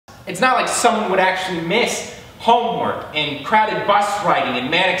It's not like someone would actually miss homework and crowded bus riding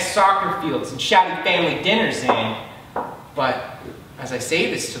and manic soccer fields and shouty family dinners and... But as I say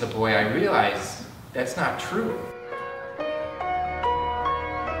this to the boy, I realize that's not true.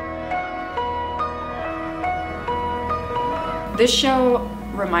 This show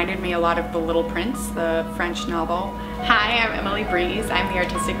reminded me a lot of The Little Prince, the French novel. Hi, I'm Emily Breeze. I'm the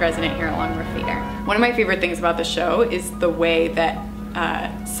artistic resident here at Wharf Theater. One of my favorite things about the show is the way that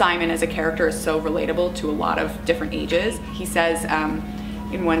Simon as a character is so relatable to a lot of different ages. He says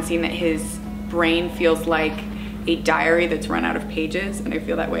in one scene that his brain feels like a diary that's run out of pages, and I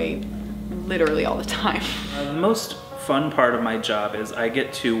feel that way literally all the time. The most fun part of my job is I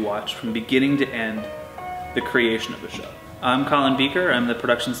get to watch from beginning to end the creation of the show. I'm Colin Beaker. I'm the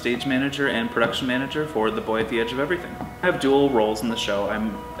production stage manager and production manager for The Boy at the Edge of Everything. I have dual roles in the show.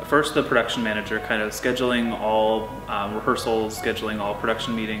 I'm first the production manager, kind of scheduling all rehearsals, scheduling all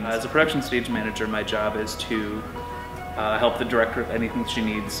production meetings. As a production stage manager, my job is to help the director with anything she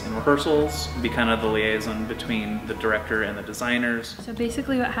needs in rehearsals, be kind of the liaison between the director and the designers. So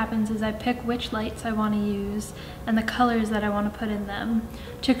basically what happens is I pick which lights I want to use and the colors that I want to put in them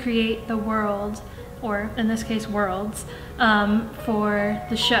to create the world, or in this case worlds, for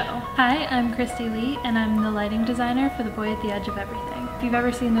the show. Hi, I'm Christy Lee and I'm the lighting designer for The Boy at the Edge of Everything. If you've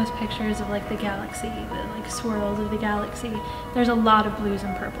ever seen those pictures of like the galaxy, the like swirls of the galaxy, there's a lot of blues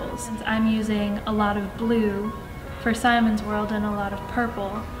and purples. And I'm using a lot of blue for Simon's world and a lot of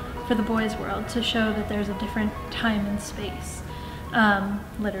purple for the boy's world to show that there's a different time and space,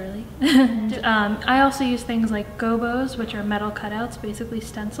 literally. I also use things like gobos, which are metal cutouts, basically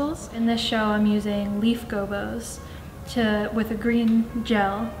stencils. In this show I'm using leaf gobos with a green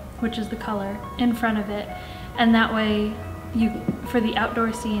gel, which is the color, in front of it, and that way for the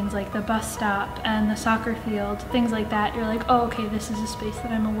outdoor scenes like the bus stop and the soccer field, things like that, you're like, oh okay, this is a space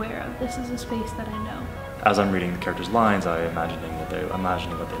that I'm aware of, this is a space that I know. As I'm reading the characters' lines, I'm imagining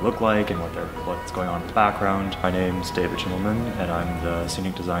what they look like and what's going on in the background. My name's David Schimmelman, and I'm the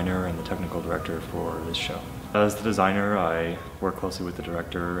scenic designer and the technical director for this show. As the designer, I work closely with the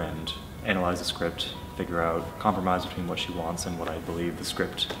director and analyze the script, figure out compromise between what she wants and what I believe the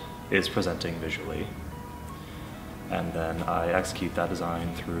script is presenting visually. And then I execute that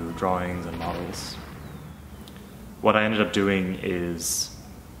design through drawings and models. What I ended up doing is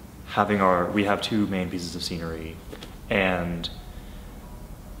we have two main pieces of scenery, and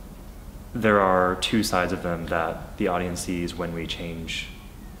there are two sides of them that the audience sees when we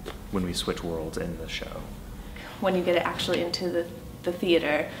switch worlds in the show. When you get it actually into the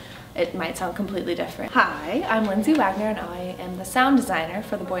theater, it might sound completely different. Hi, I'm Lindsay Wagner and I am the sound designer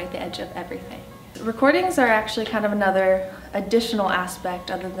for The Boy at the Edge of Everything. Recordings are actually kind of another additional aspect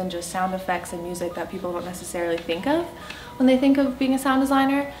other than just sound effects and music that people don't necessarily think of when they think of being a sound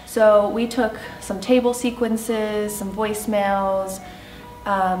designer. So we took some table sequences, some voicemails,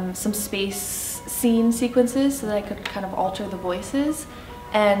 some space scene sequences so that I could kind of alter the voices.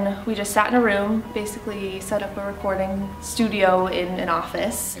 And we just sat in a room, basically set up a recording studio in an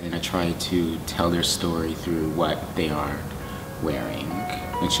office. And then I tried to tell their story through what they are wearing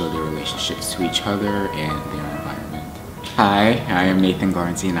and show their relationships to each other and their environment. Hi, I am Nathan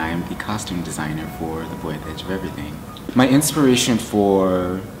Garnsey and I am the costume designer for The Boy at the Edge of Everything. My inspiration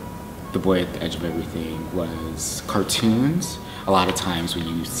for The Boy at the Edge of Everything was cartoons. A lot of times when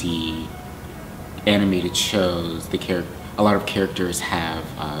you see animated shows, a lot of characters have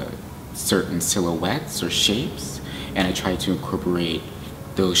certain silhouettes or shapes, and I try to incorporate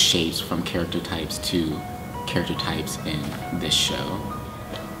those shapes from character types to character types in this show.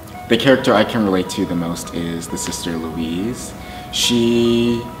 The character I can relate to the most is the sister Louise.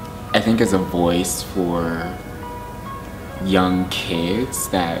 She, I think, is a voice for young kids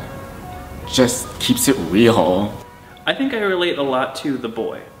that just keeps it real. I think I relate a lot to the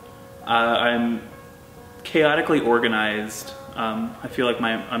boy. I'm chaotically organized. I feel like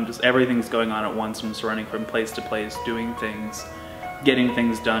everything's going on at once. I'm just running from place to place, doing things, getting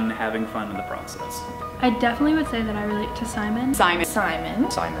things done, having fun in the process. I definitely would say that I relate to Simon. Simon.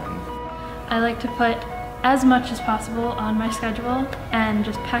 I like to put as much as possible on my schedule and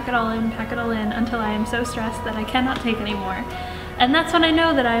just pack it all in until I am so stressed that I cannot take anymore. And that's when I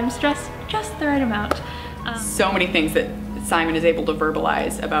know that I am stressed just the right amount. So many things that Simon is able to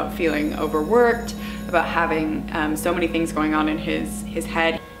verbalize about feeling overworked, about having so many things going on in his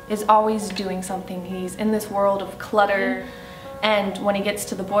head. Is always doing something. He's in this world of clutter, and when he gets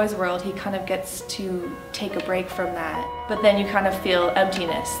to the boys' world, he kind of gets to take a break from that. But then you kind of feel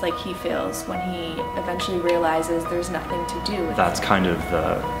emptiness like he feels when he eventually realizes there's nothing to do with That's kind of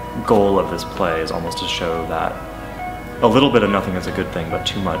the goal of this play, is almost to show that a little bit of nothing is a good thing, but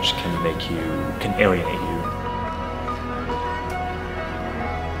too much can alienate you